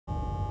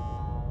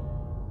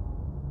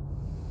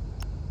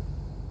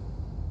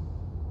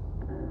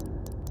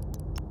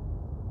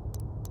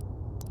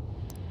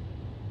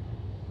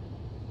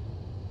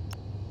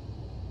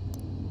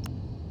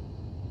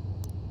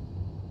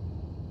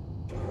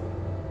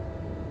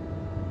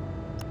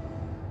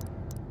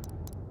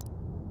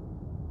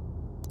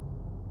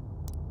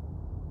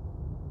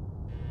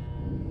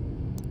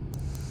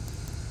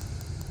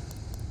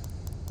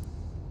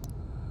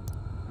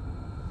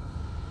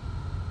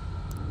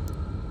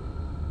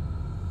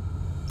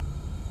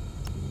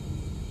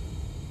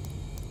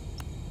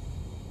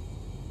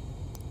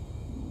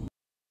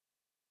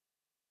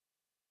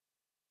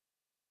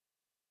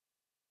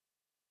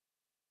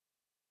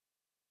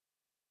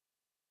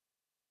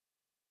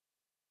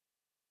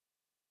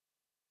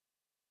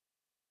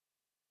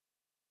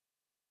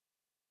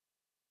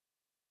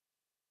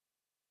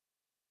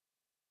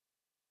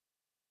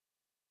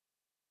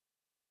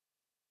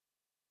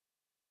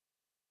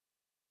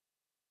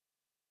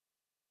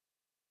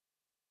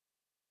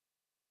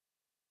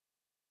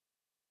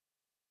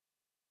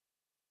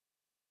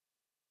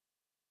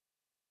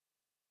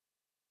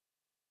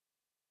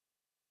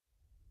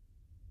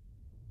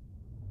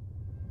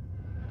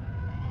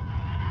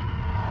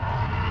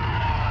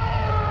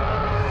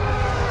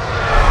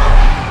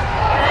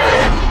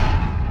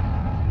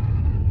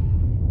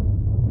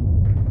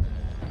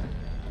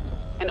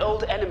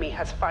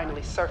has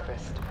finally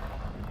surfaced.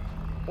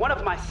 One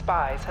of my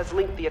spies has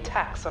linked the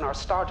attacks on our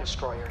Star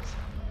Destroyers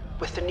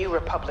with the New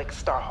Republic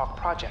Starhawk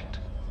project.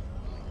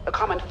 A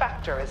common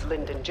factor is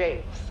Lyndon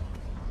Javes.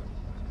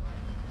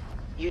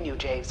 You knew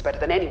Javes better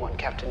than anyone,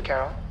 Captain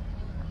Carroll.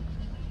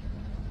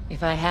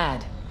 If I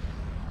had,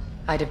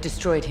 I'd have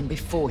destroyed him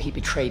before he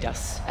betrayed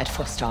us at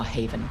Fostar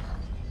Haven.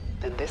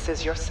 Then this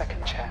is your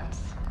second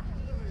chance.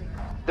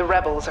 The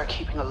rebels are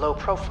keeping a low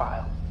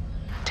profile.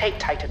 Take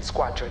Titan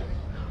Squadron,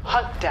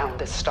 hunt down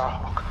this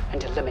Starhawk,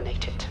 and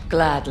eliminate it.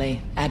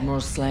 Gladly, Admiral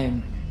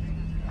Sloan.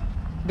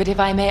 But if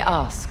I may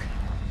ask,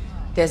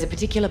 there's a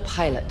particular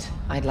pilot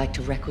I'd like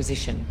to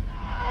requisition.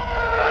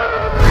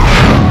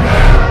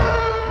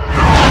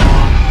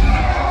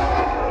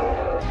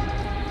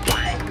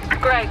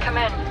 Gray, come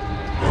in.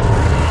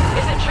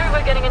 Is it true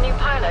we're getting a new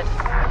pilot?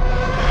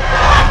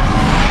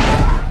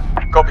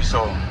 Copy,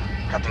 Sol.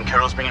 Captain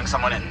Carroll's bringing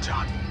someone in to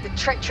hunt. The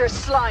treacherous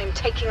slime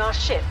taking our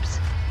ships.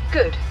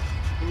 Good.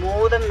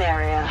 More the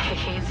merrier.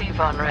 Easy,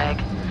 Von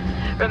Reg.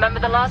 Remember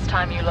the last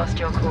time you lost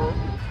your cool?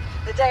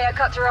 The day I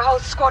cut through a whole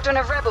squadron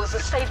of rebels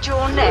and saved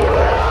your neck.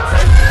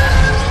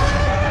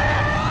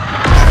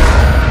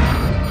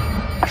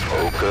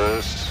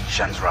 Focus.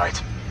 Shen's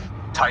right.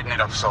 Tighten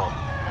it up, Sol.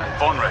 And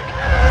Von Reg,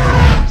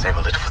 save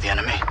a little for the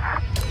enemy.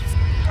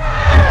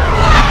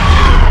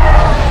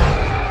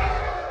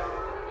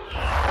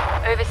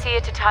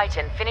 Overseer to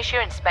Titan, finish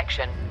your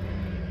inspection.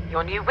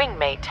 Your new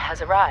wingmate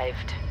has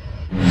arrived.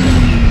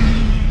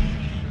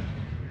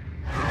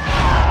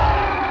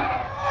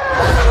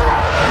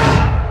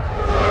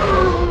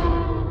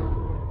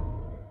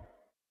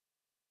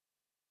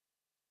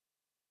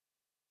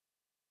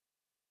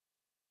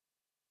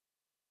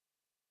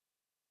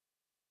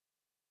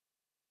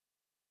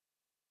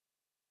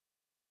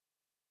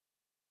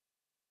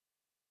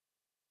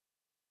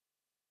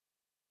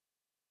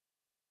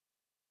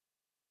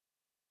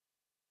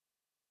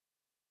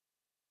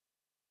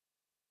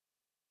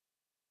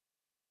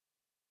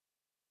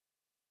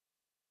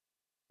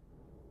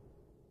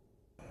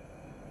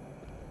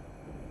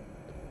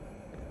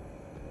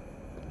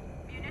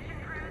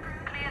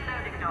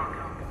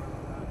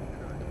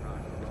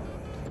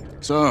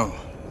 So,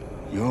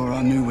 you're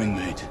our new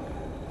wingmate.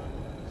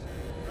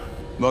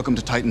 Welcome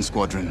to Titan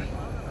Squadron.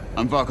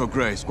 I'm Varco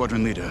Gray,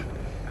 Squadron Leader.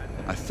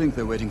 I think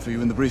they're waiting for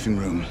you in the briefing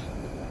room.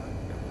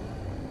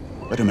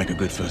 Better make a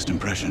good first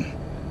impression.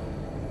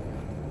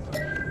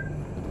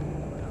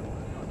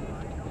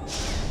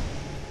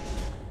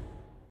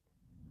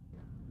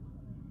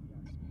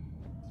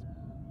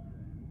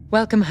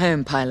 Welcome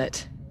home,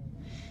 pilot.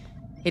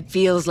 It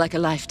feels like a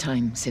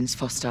lifetime since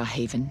Fostar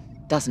Haven,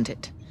 doesn't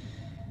it?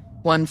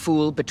 One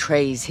fool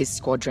betrays his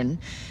squadron,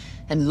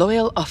 and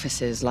loyal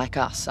officers like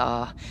us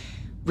are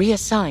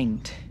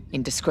reassigned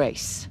in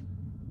disgrace.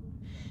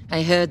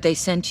 I heard they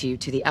sent you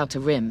to the Outer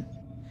Rim.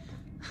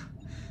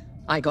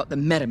 I got the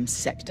Merim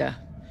sector,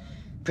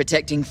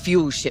 protecting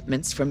fuel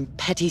shipments from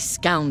petty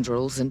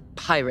scoundrels and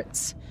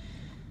pirates.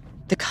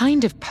 The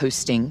kind of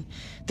posting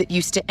that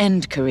used to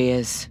end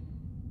careers.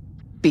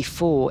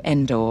 Before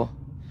Endor.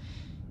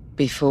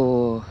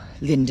 Before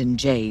Lyndon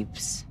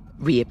Javes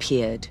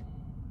reappeared.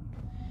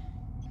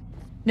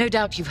 No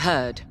doubt you've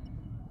heard.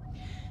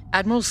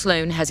 Admiral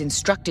Sloan has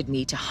instructed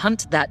me to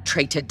hunt that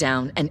traitor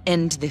down and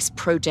end this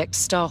Project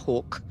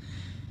Starhawk.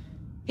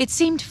 It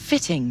seemed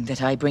fitting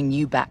that I bring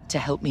you back to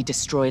help me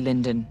destroy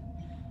Lyndon.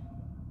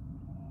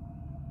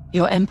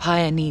 Your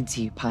Empire needs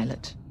you,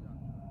 pilot.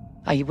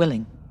 Are you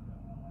willing?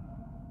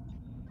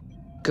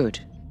 Good.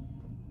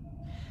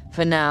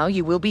 For now,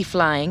 you will be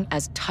flying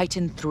as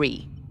Titan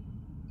 3.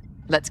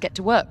 Let's get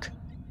to work.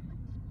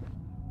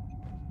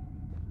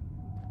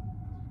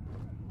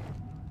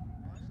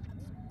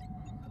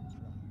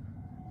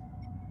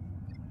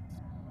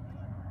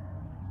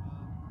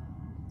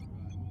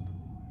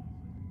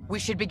 We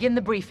should begin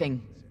the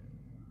briefing.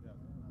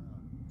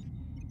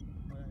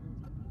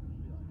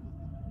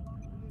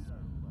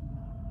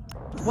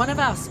 One of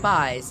our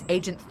spies,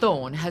 Agent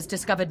Thorne, has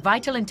discovered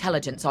vital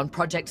intelligence on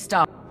Project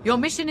Star. Your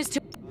mission is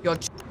to... You're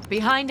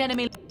behind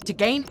enemy to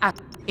gain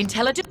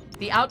intelligence.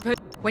 The outpost...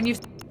 When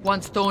you've...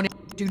 Once Thorne...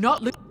 Do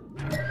not lose...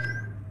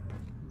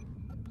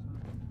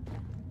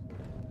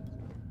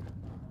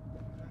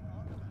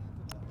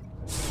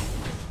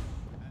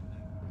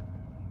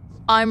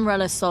 I'm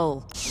Rella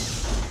Sol.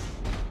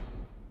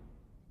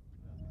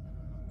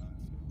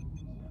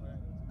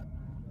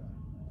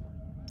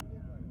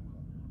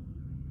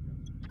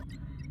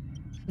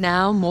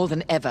 Now more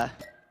than ever.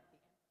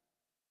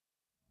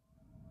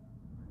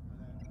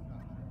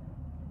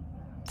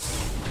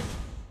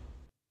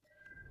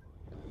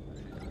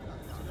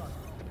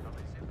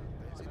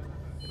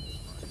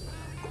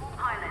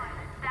 Pilot,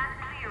 stand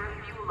clear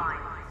of fuel lines.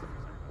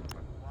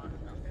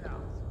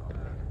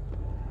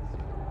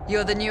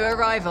 You're the new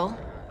arrival?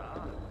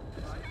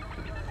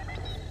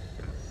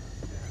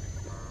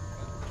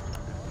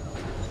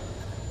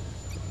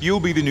 You'll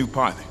be the new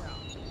pilot.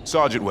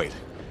 Sergeant Wade.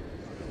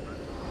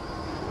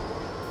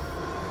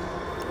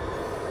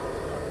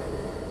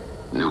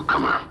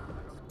 Newcomer.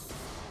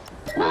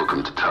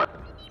 Welcome to Titan.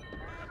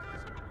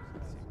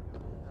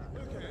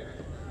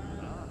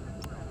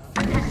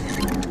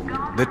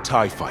 The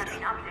TIE Fighter.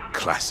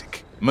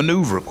 Classic.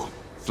 Maneuverable.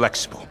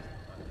 Flexible.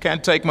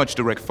 Can't take much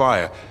direct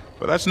fire,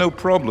 but that's no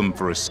problem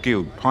for a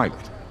skilled pilot.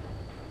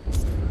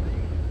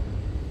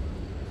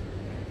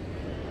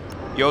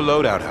 Your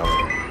loadout,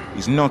 however,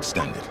 is not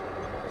standard.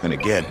 And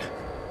again,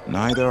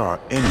 neither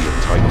are any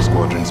of Titan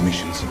Squadron's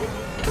missions.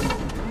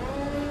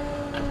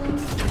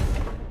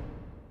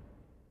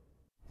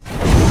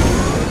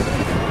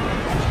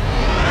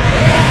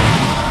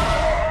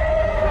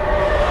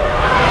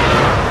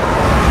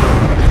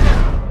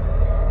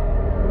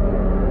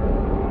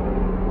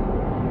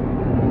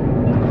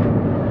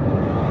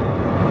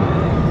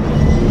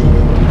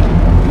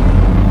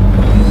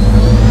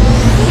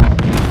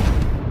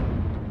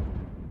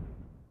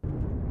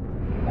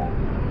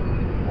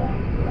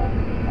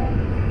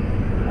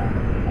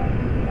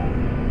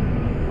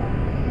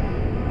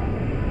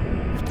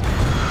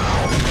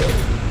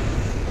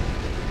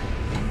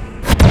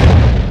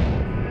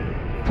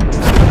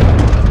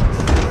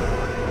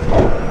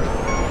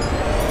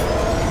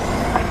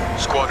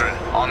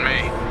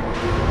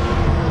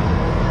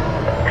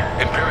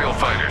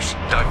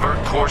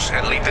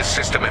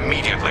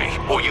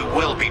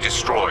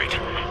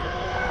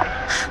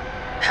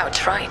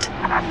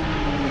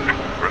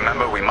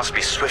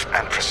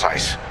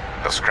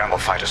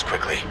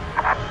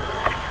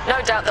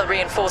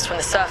 From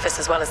the surface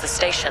as well as the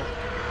station.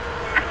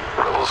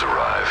 Rebels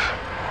arrive.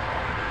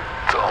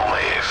 Don't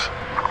leave.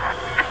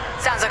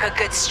 Sounds like a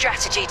good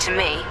strategy to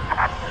me.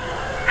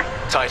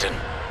 Titan,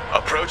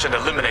 approach and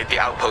eliminate the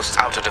outpost's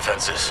outer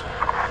defenses.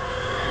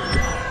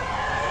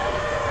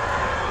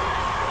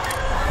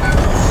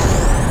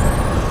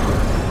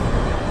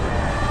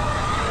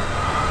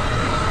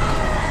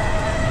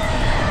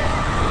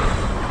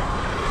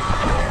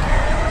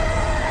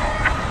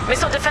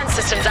 Missile defense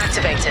systems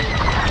activated.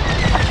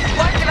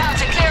 Wipe them out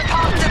to clear a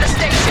path to the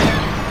station.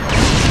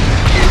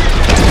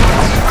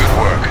 Good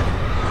work.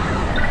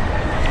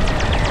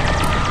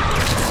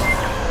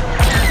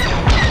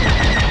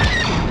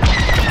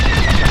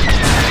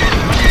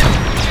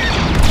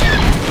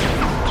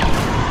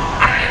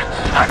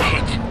 I'm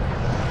hit.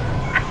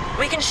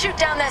 We can shoot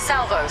down their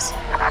salvos. The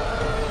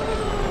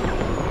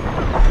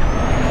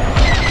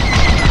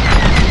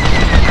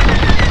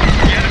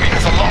enemy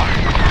has a lock.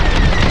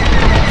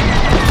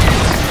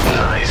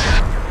 Nice.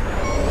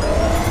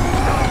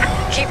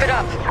 Keep it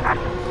up.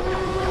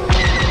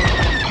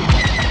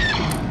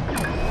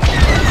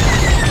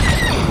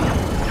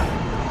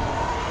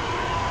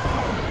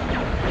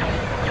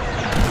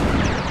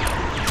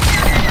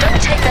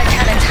 Don't take their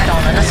cannons head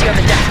on unless you have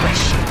a death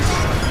wish.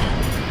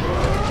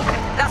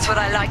 That's what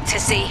I like to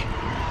see.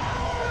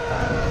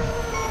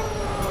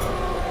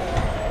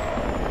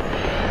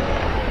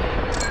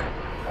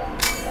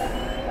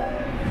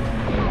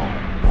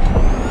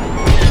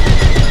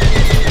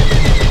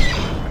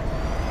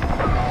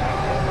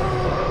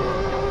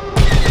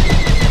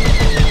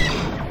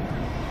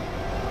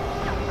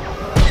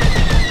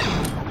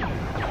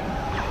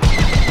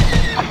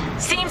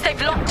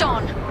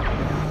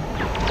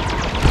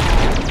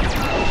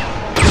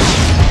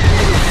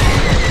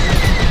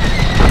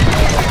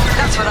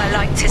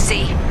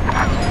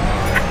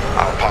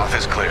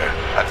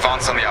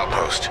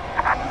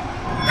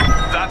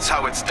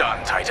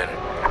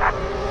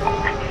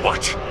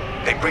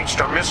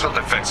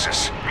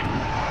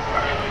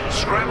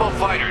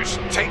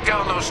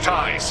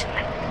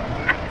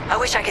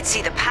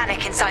 See the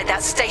panic inside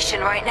that station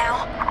right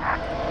now.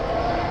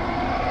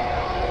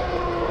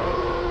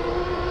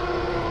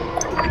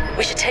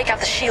 We should take out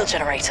the shield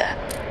generator.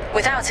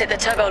 Without it, the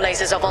turbo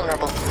lasers are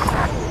vulnerable.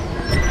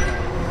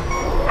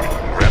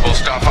 Rebel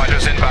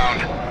starfighters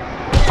inbound.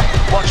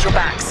 Watch your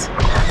backs.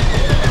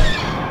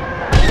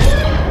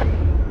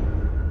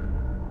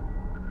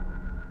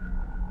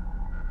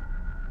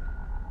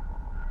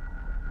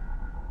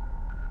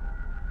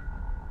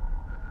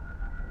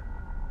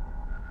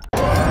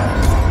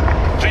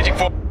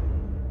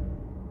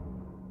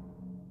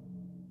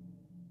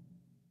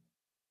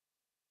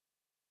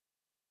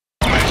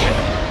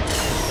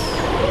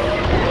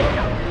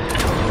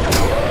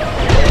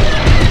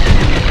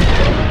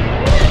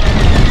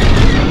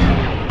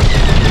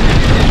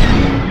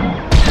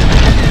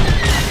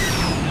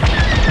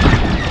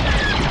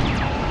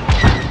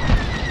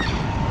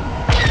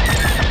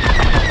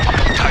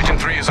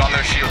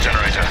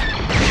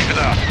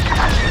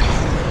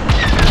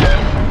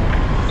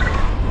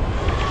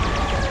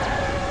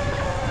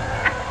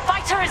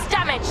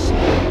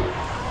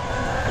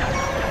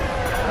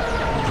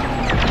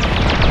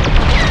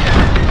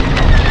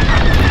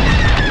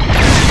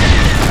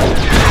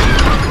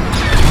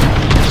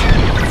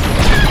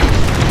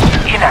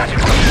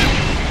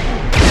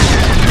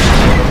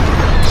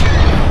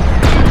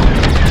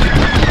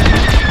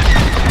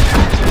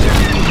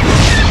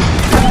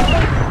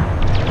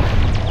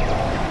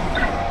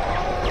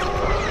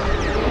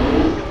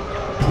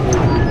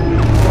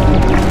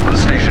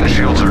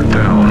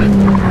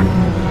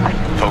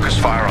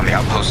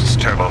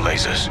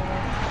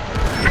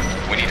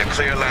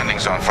 clear landing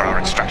zone for our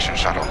extraction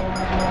shuttle.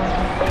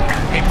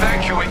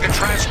 Evacuate the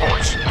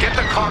transports. Get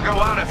the cargo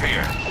out of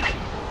here.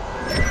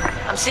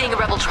 I'm seeing a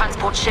rebel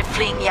transport ship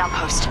fleeing the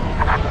outpost.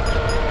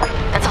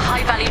 That's a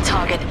high-value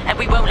target, and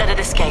we won't let it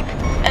escape.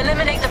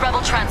 Eliminate the rebel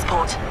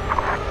transport.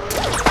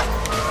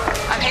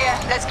 I'm here.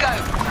 Let's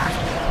go.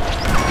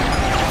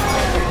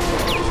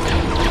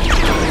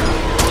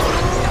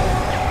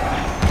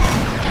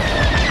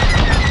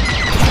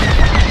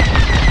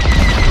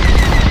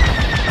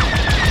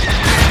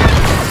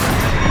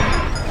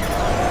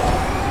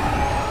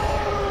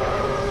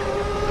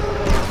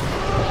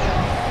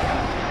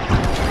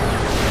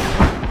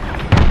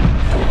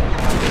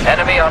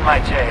 Enemy on my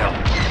tail.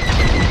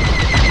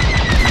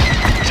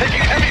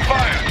 Taking heavy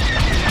fire.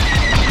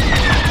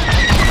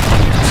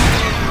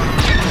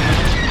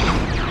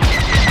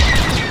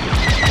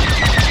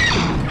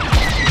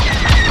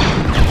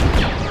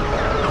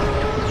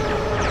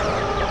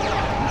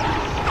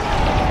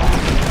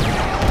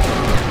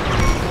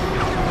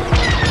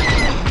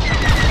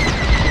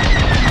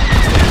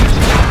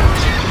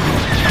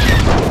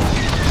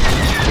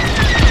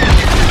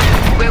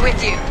 We're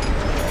with you.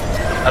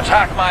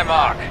 Attack my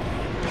mark.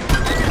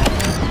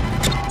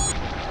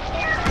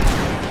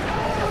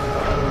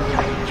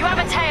 You have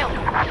a tail!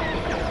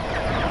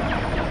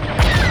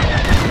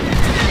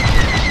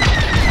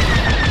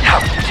 How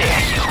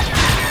dare you!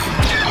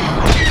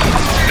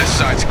 This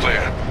side's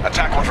clear.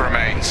 Attack what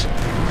remains.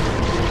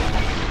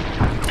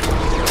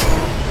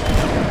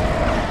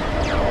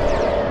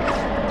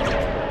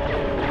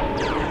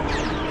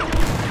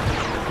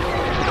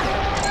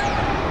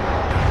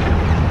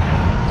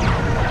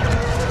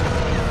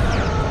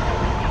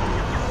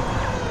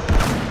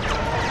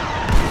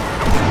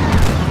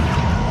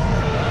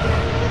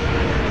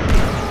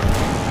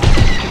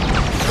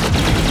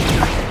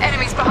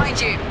 Enemies behind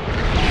you.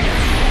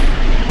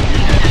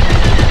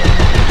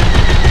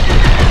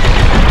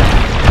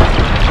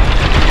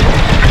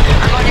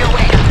 I'm on your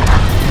way.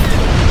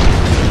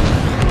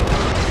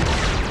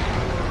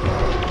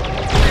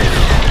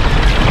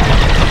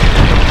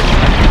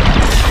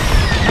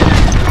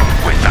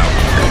 Without...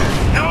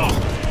 No!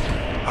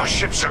 Our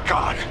ships are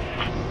gone.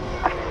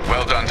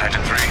 Well done,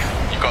 Titan 3.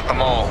 You got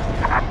them all.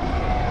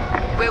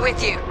 We're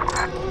with you.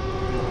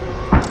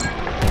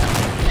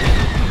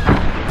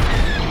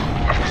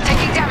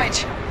 Taking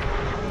damage.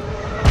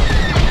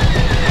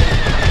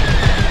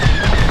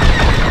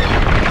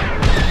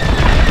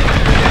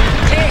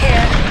 Clear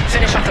here.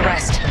 Finish off the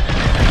rest.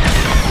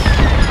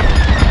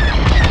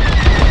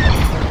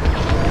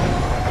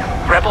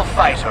 Rebel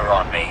fighter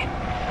on me.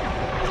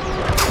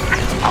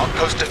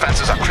 Outpost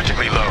defenses are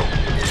critically low.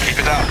 Keep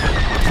it up.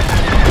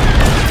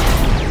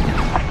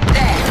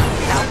 There.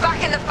 Now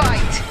back in the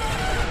fight.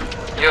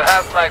 You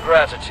have my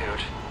gratitude.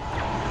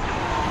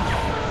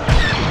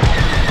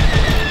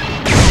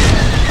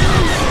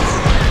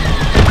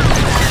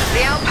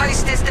 The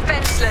outpost is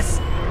defenseless.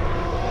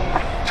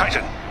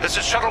 Titan, this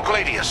is Shuttle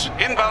Gladius,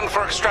 inbound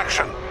for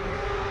extraction.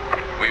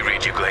 We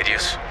read you,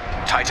 Gladius.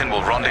 Titan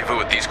will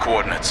rendezvous at these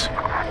coordinates.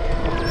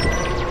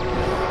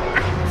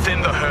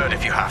 Thin the herd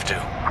if you have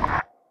to.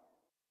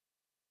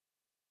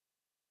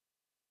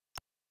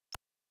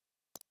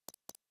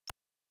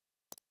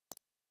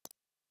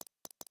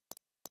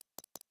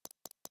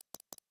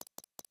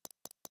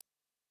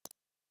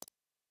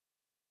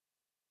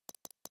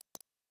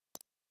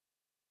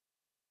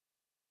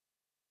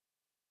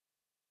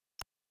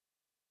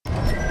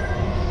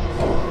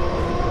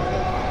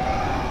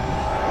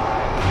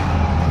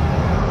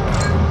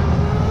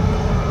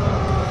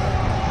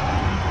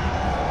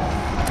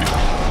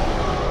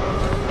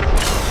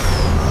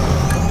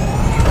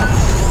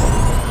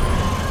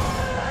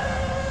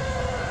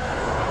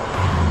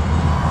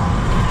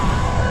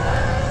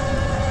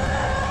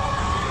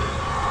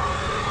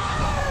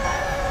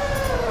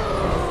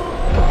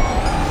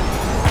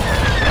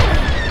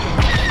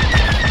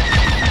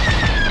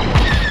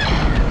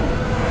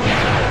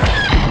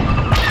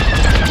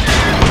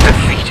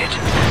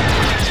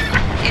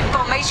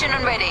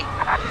 And ready.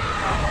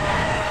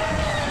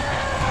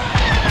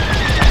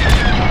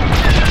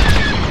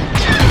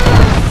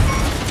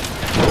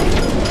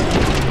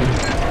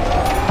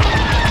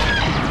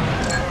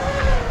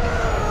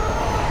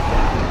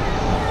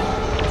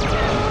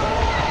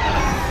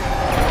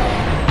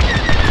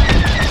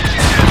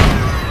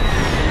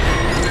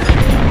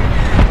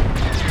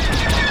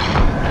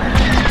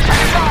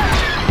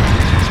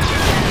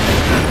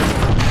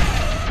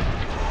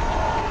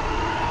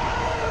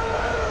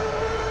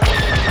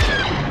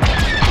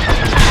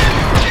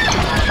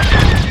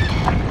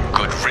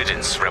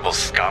 Rebel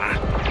scum.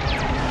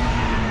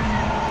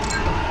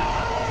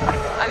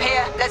 I'm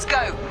here. Let's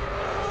go.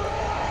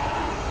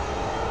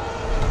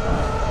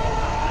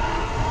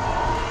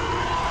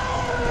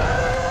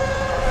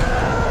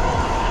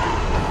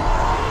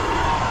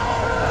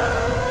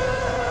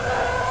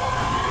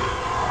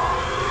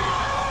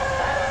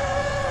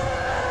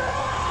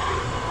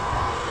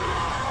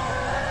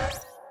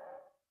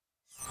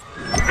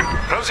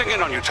 Closing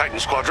in on you, Titan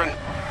Squadron.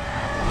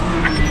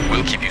 We'll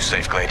We'll keep you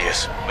safe,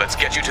 Gladius. Let's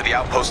get you to the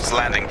outpost's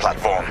landing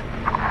platform.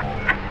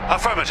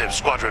 Affirmative,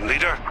 Squadron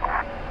Leader.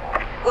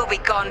 We'll be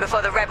gone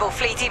before the rebel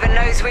fleet even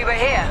knows we were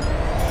here.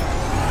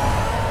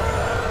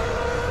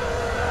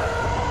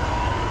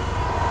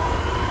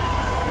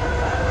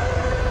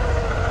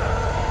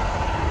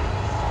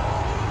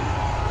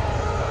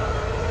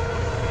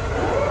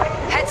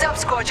 Heads up,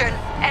 Squadron.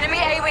 Enemy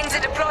A-Wings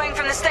are deploying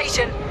from the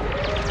station.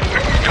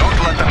 Don't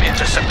let them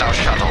intercept our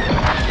shuttle.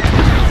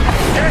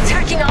 They're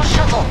attacking our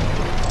shuttle.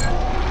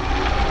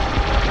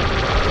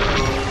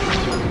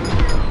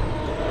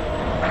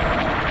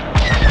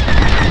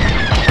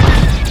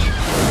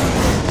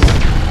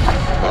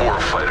 More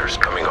fighters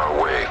coming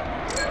our way.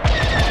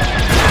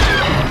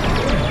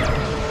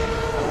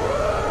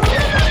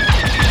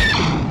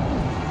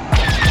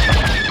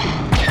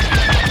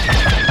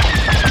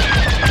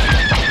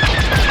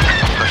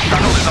 The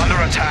shuttle is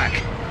under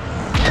attack.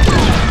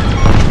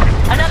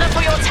 Another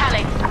for your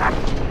tally.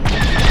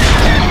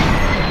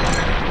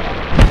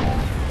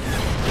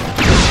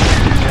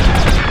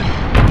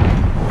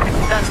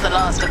 That's the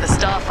last of the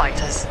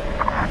starfighters.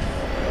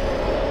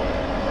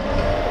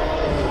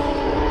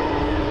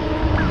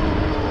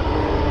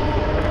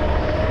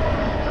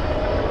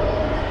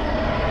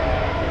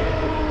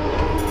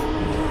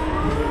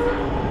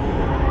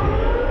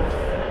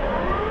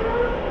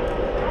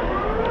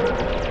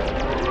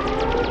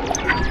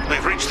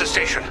 They've reached the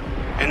station.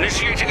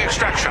 Initiating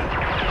extraction.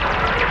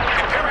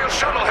 Imperial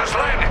shuttle has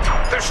landed.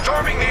 They're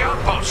storming the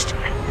outpost.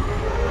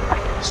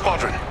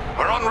 Squadron,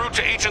 we're en route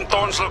to Agent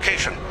Thorne's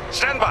location.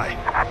 Stand by.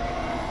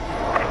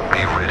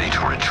 Be ready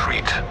to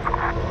retreat.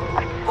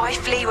 Why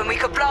flee when we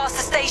could blast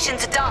the station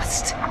to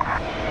dust?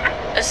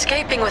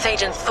 Escaping with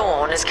Agent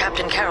Thorne is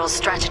Captain Carroll's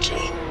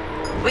strategy.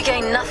 We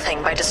gain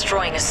nothing by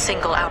destroying a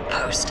single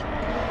outpost.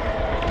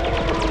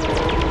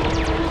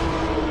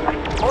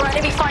 More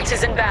enemy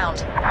fighters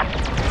inbound.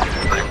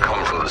 They've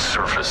come from the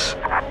surface.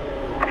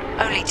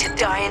 Only to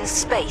die in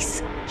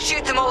space.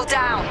 Shoot them all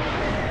down.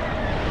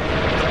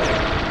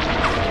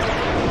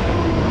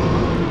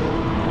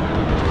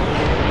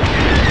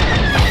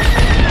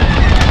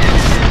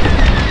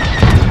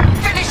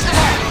 Finish them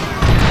off.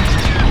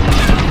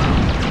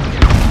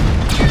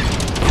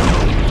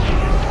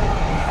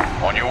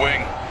 On your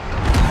wing.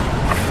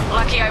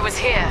 Lucky I was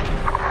here.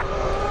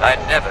 I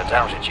never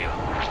doubted you.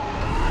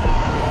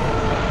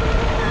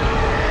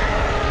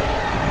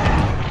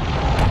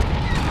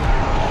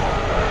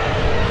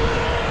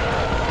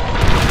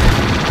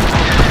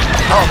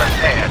 All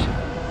prepared.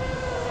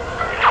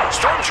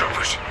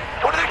 Stormtroopers!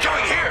 What are they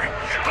doing here?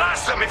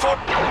 Blast them before...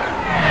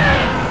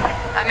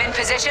 I'm in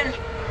position.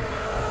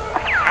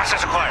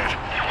 Assets acquired.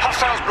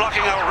 Hostiles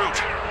blocking our route.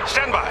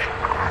 Stand by.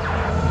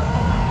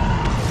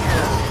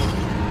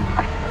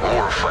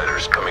 More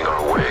fighters coming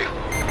our way.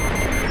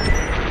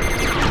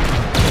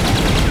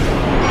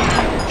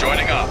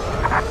 Joining up.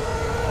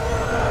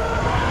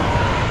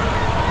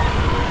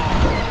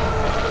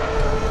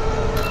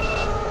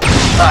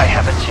 I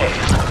have a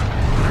tail.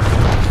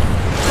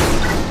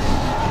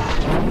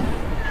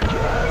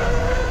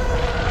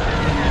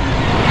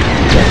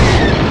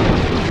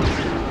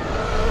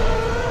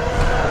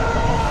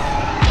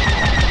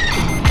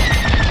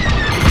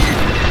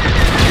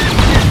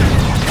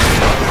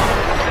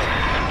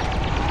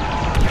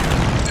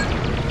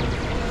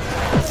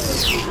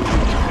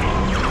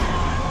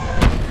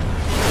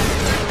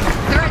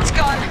 Threat's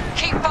gone.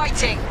 Keep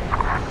fighting.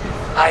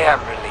 I am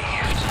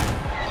relieved.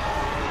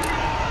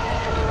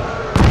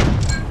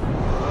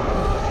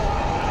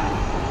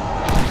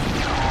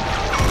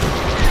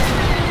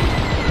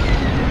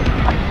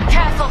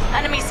 Careful,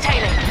 enemies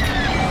tailing.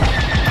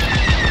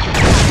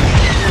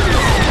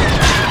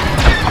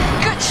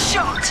 Good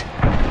shot.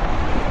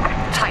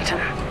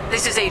 Titan,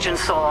 this is Agent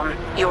Thorne.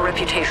 Your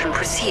reputation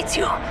precedes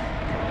you.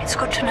 It's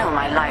good to know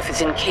my life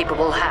is in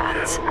capable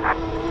hands.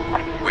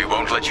 We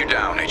won't let you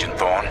down, Agent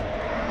Thorne.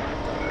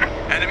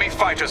 Enemy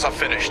fighters are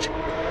finished.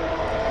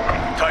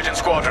 Titan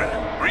Squadron,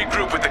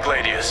 regroup with the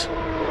Gladius.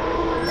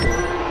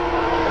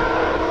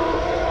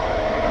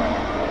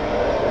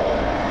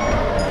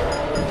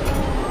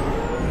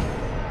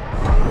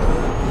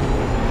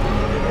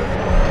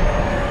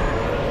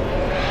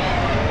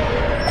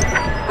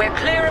 We're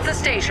clear of the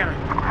station.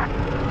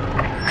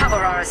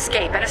 Cover our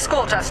escape and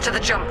escort us to the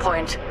jump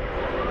point.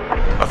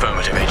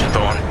 Affirmative, Agent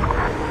Thorne.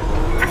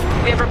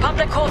 We have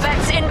Republic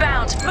corvettes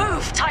inbound.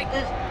 Move,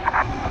 Titan.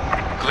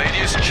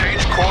 Gladius,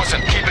 change course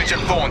and keep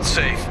Agent Thorne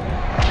safe.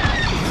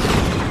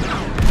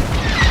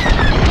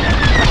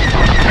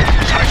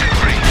 Titan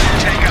 3,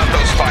 take out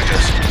those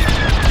fighters.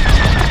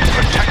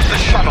 Protect the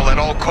shuttle at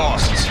all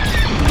costs.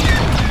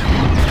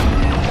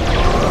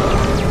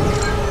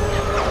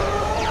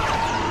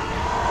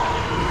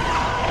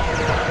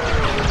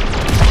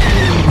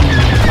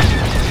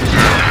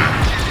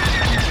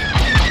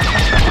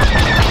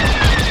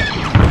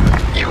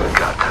 You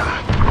got them.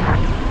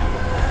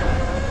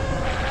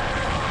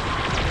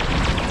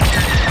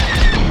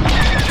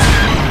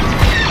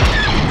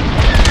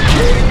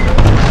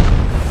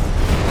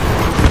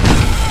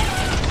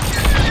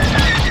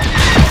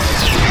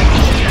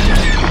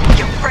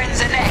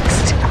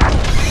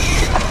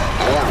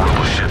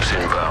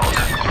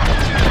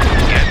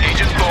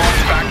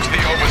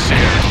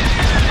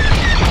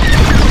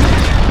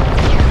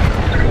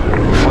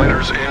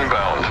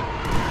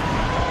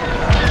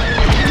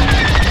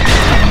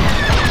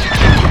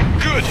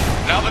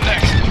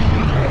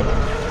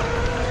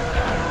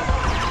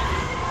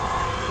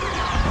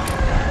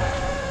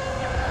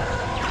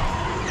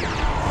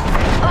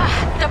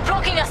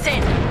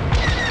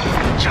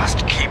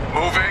 Just keep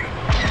moving.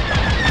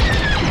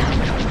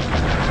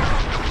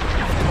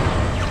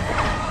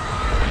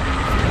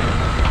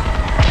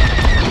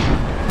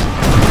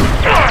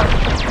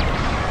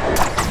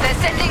 They're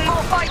sending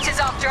more fighters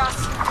after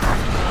us.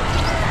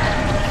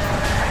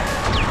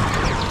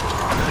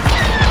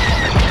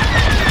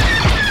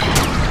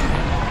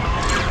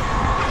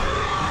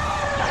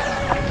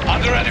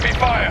 Under enemy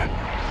fire.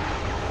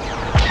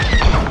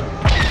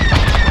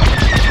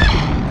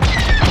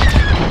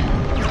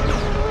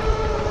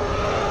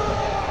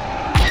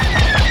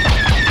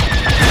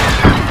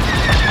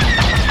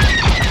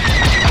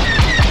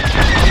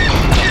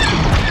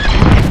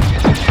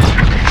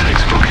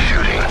 Textbook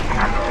shooting.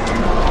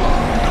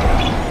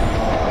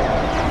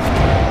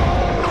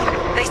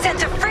 They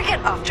sent a frigate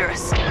after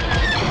us.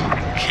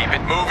 Keep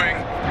it moving.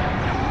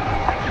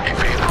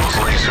 Evade those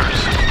lasers.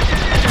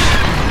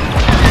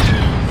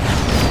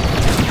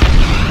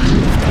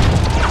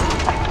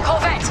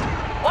 Corvette,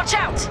 watch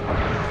out!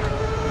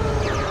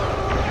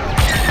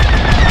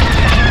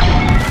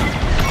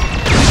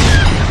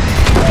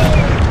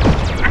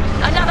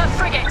 Another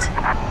frigate!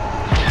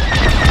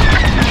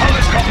 Hull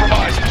is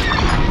compromised.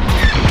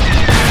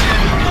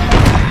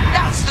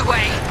 That's the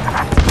way!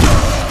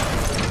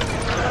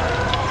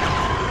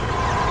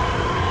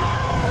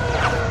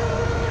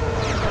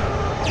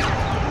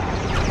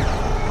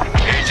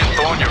 Agent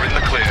Thorne, you're in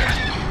the clear.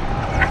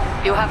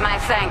 You have my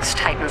thanks,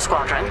 Titan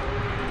Squadron.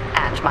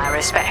 And my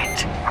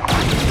respect.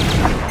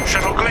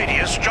 Shuttle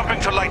Gladius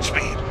jumping to light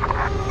speed.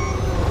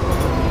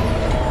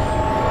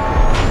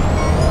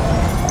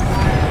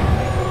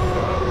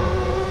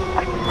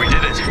 We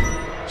did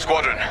it.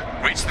 Squadron,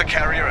 reach the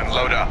carrier and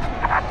load up.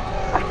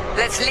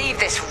 Let's leave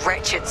this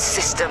wretched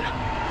system.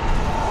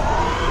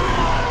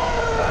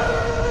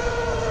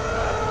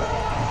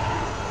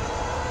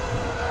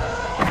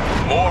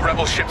 More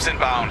rebel ships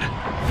inbound.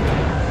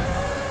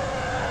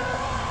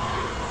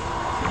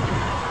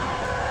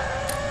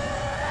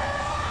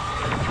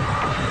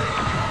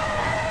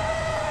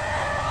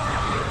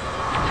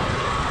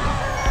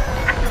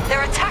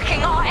 They're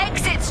attacking our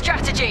exit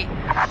strategy.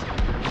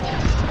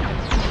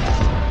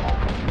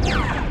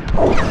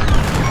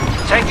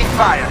 Taking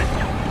fire.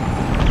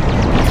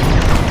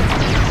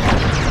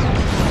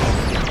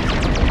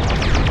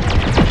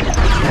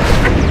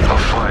 A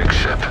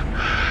flagship.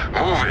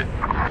 Move it.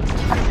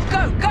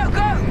 Go, go,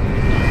 go!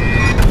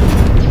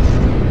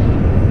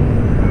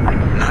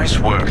 Nice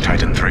work,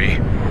 Titan 3.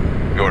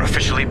 You're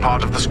officially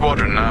part of the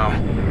squadron now.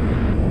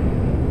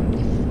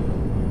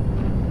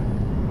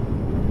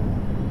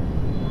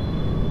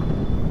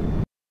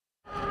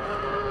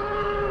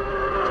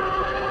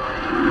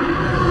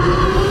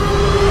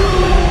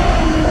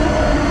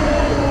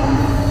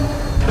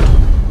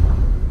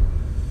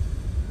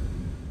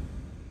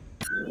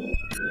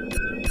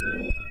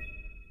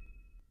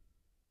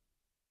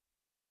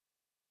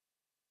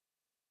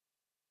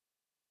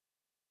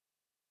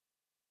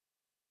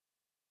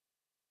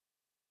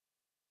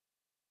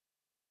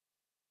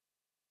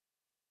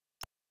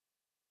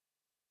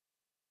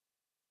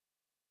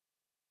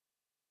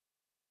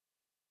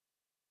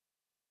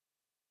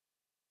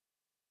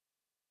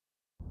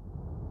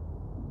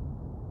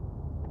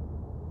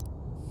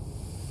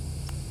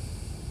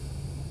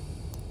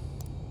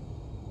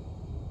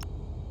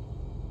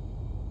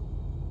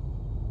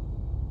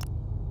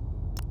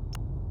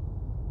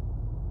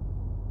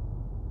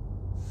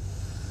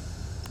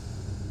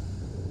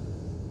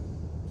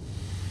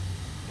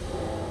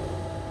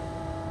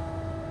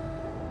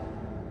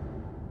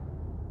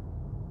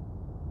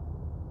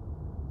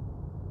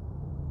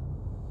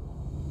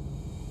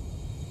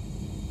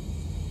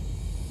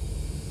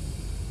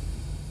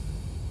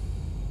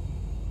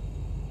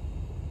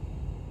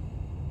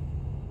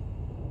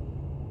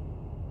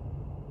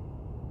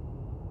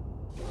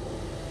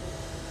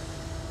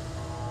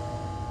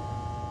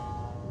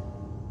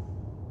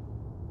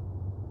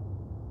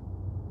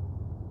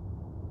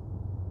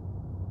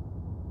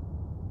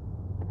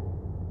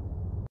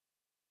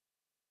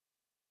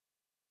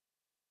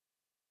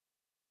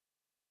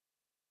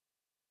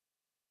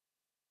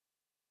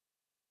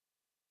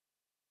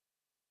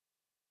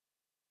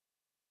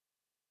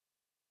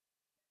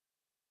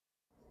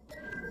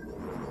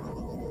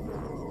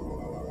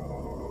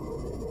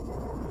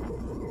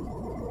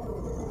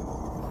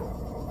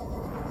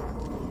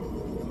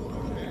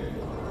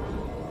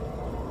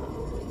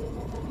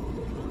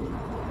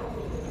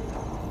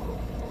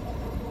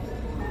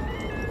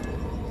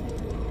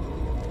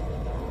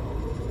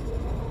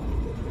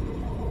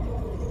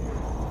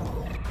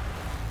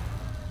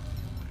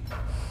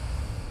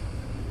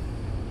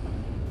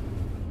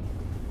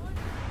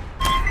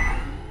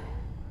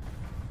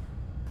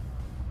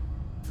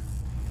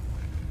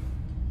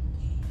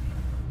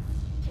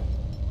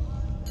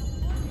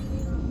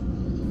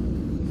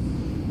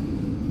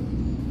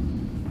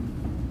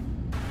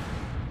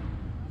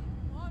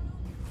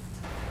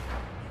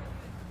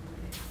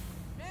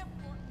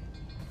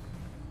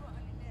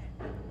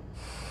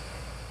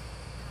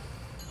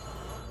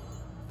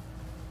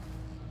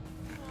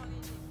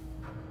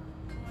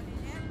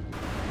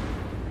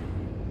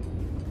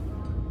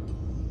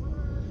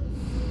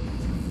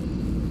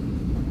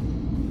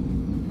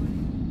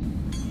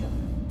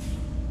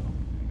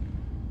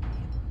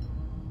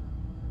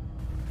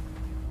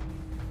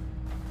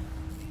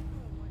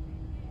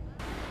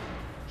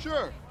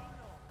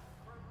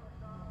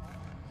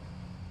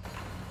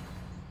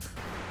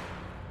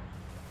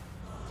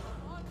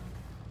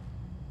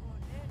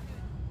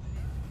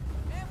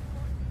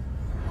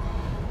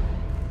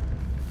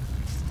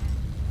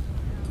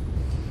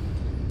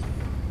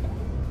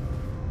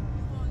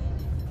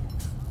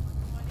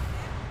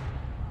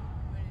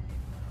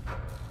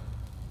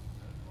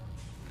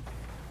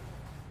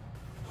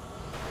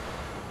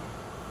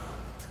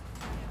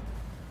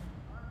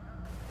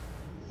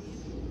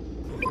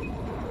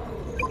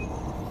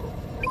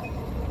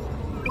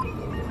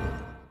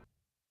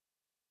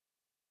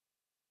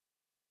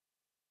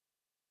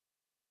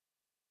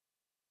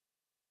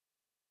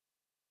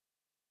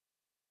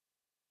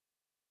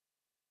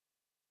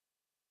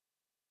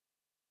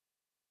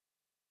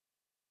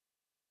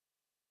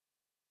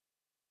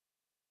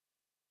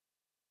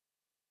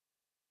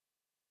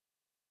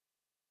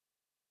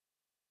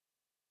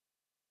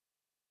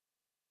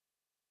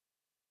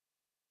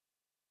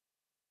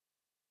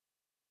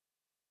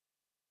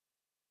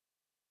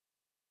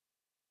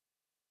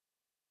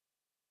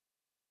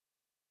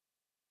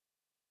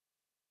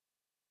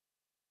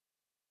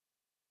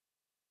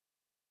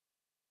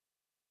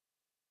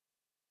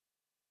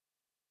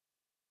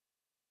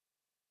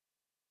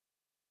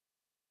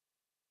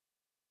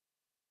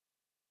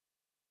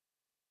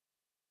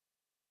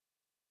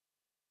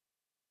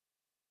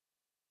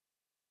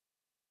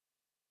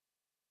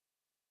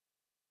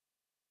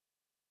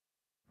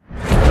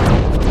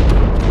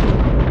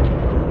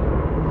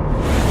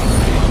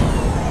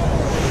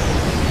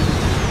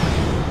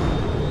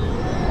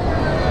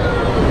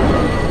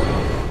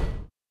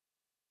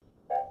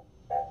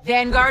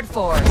 Vanguard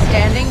 4,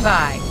 standing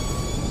by.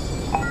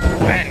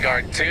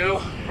 Vanguard 2,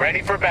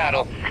 ready for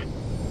battle.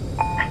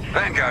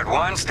 Vanguard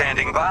 1,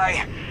 standing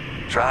by.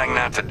 Trying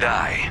not to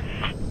die.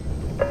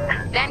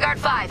 Vanguard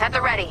 5, at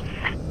the ready.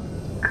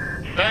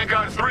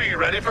 Vanguard 3,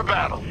 ready for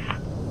battle.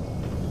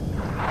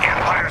 The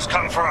Empire's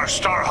come for our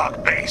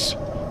Starhawk base.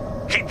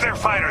 Keep their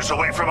fighters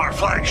away from our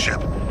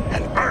flagship,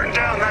 and burn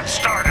down that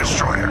Star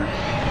Destroyer.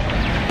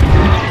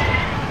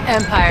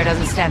 Empire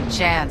doesn't stand a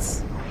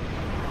chance.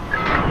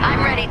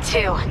 I'm ready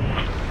too.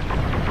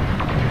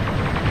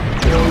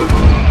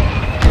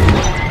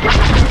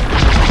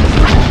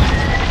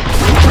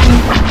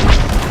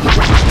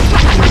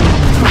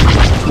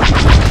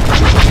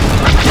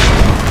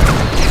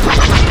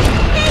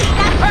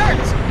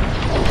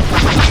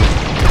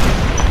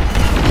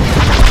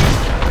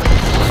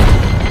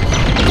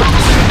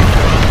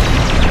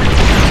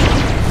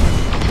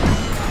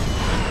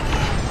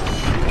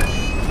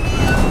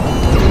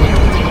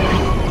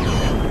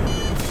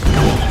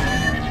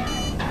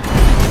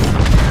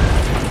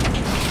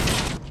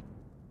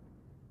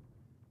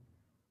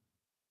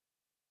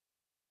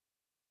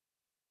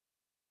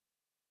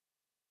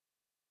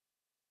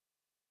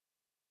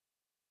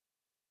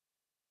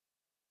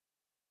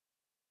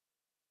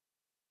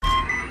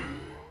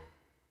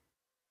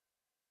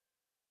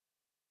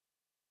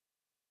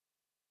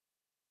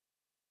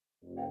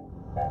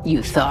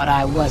 You thought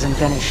I wasn't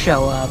gonna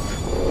show up.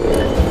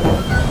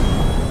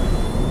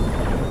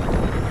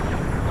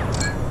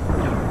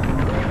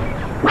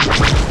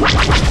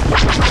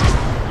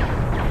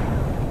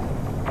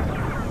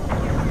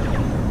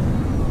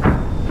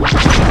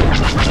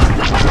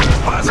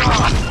 Buzz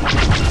off!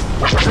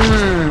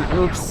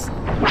 Oops.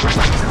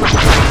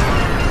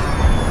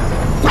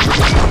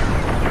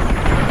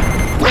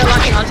 They're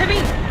locking onto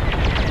me?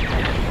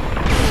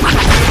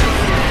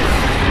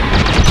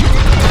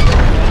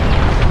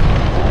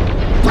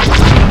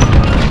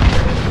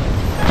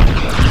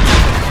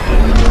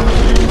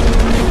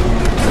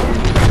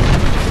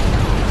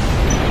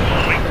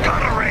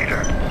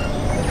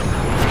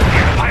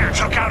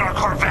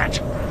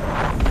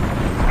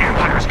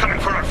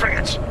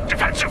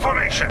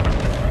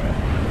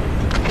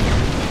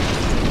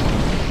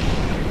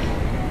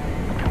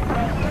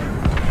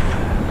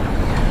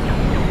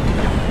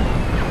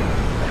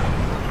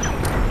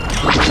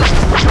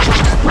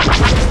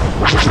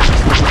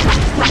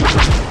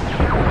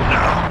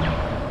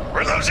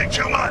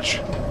 Too much.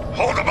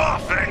 Hold them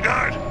off,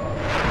 Vanguard.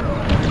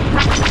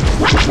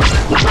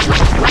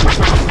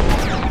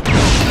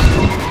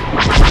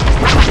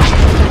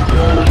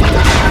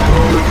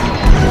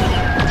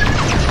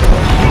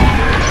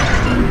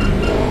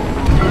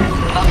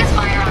 Focus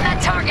fire on that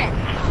target.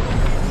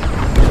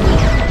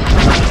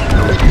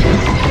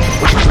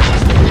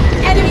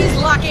 Enemies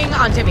locking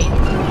onto me.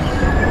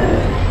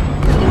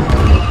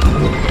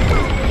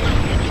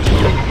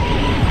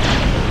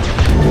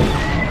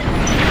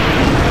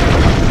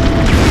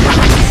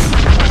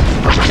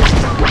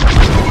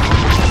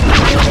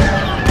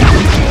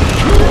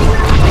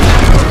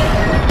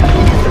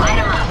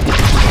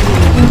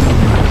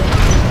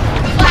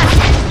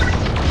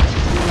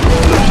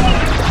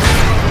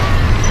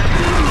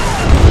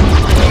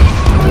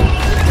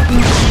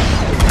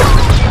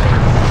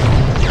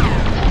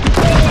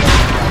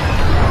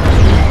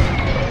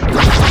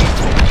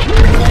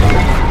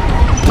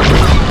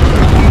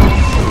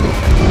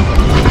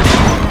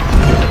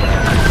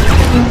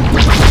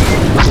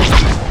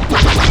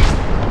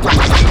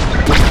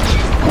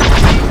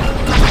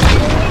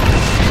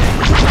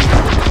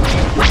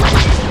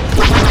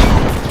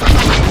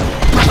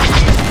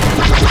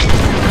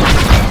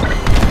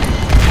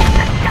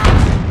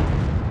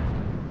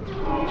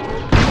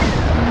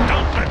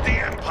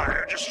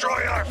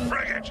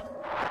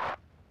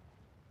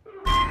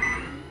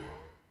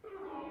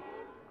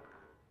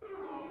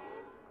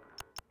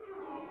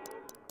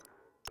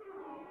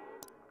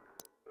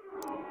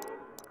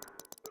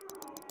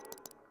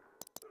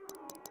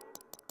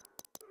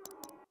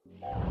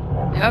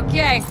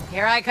 Okay,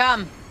 here I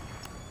come.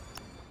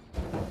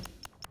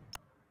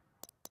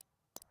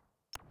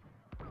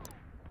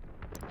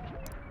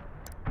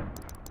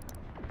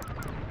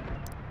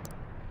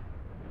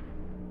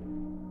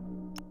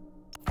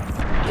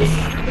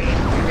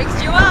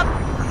 Fixed you up!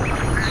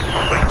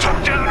 We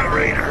took down a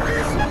raider.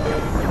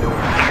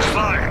 Next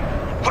flying.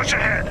 Push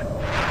ahead.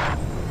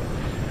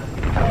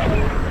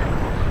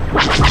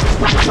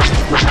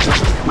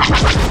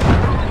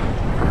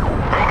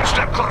 We're one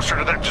step closer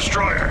to that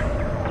destroyer.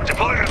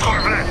 Deploying a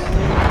Corvette.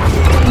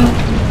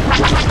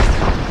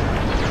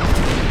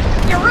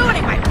 You're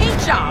ruining my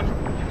paint job!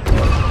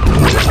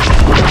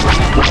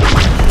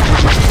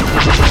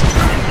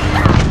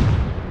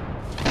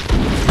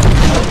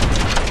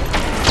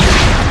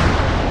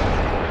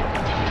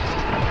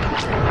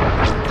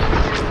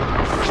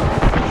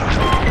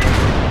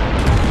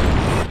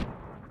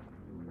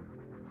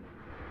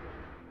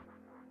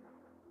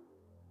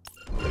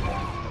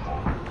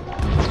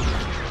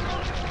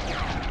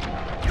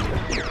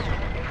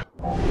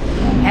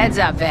 Heads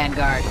up,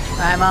 Vanguard.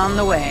 I'm on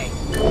the way.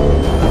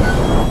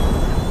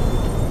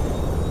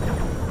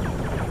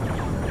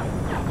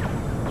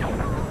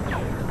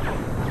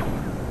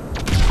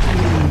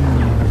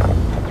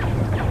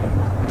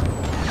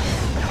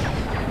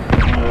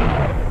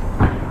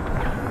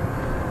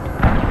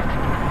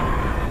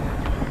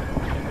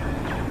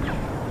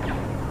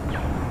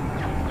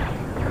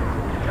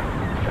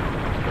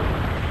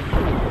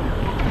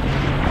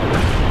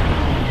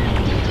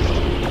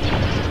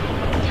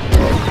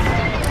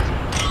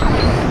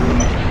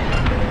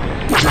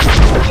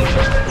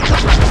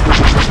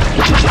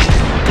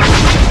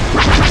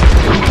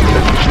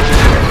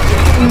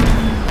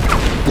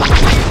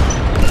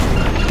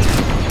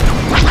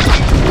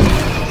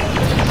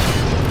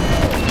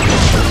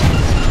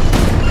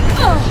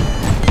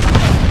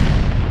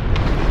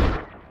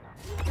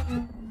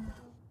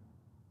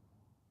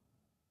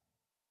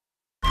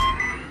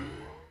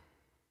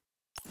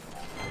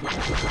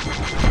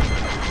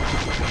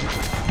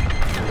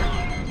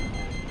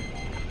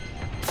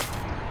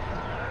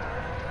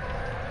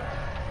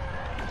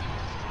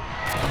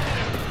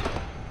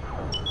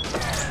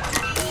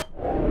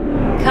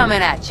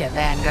 Coming at you,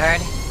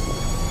 Vanguard.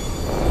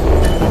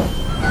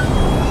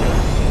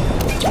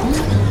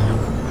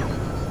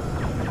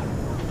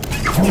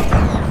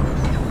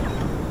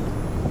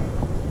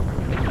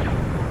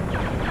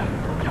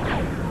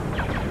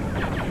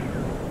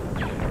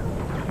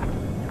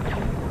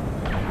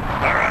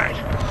 All right.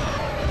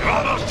 You've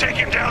almost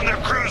taken down their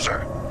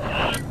cruiser.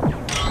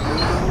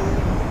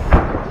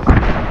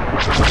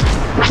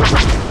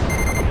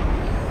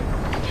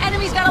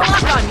 Enemy's got a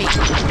lock on me.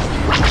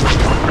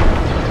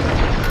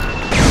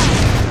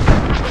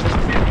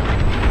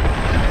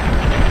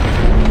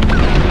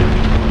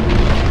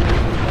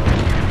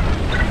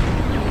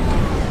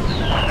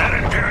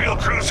 That Imperial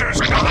cruiser's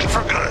gone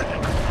for good.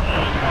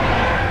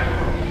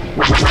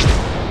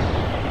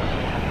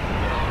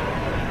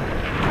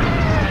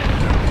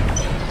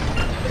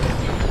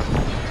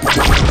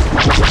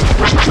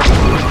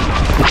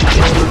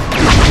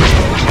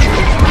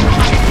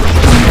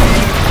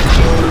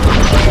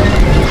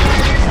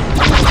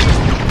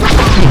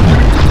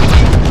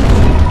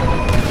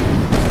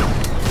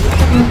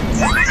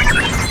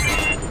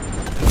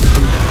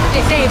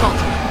 Disabled.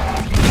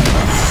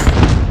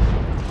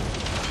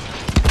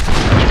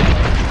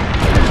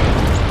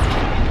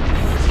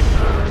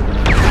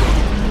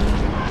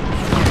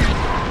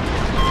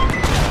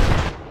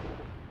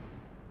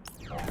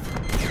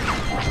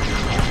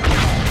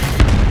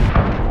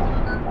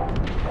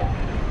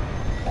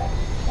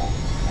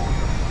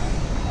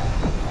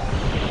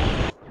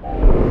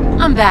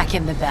 I'm back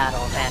in the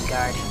battle,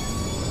 Vanguard.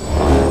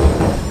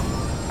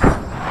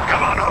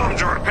 Come on home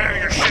to repair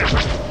your ship.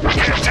 You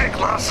can't take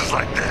losses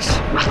like this.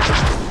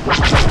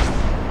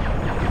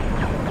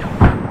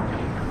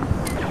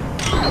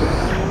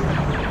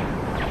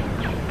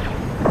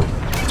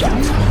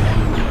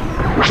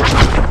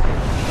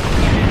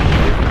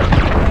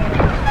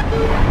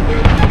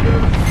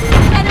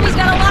 Enemy's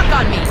got a lock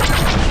on me.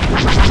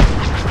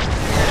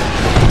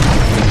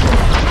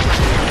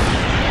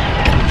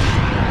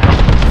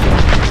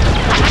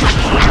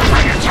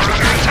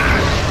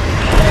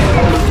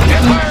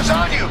 Empire's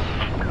on you!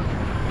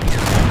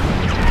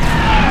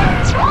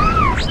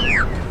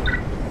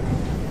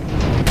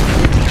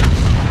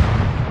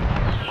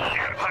 The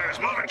Empire's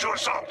moving to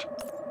assault.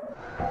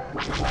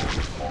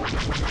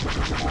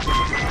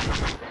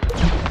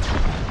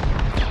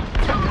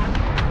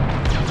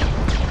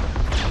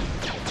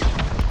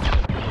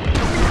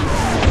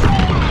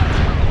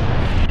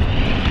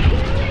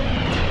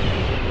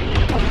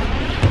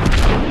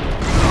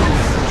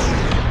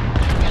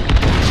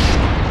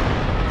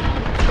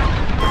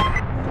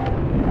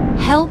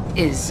 Help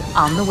is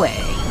on the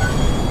way.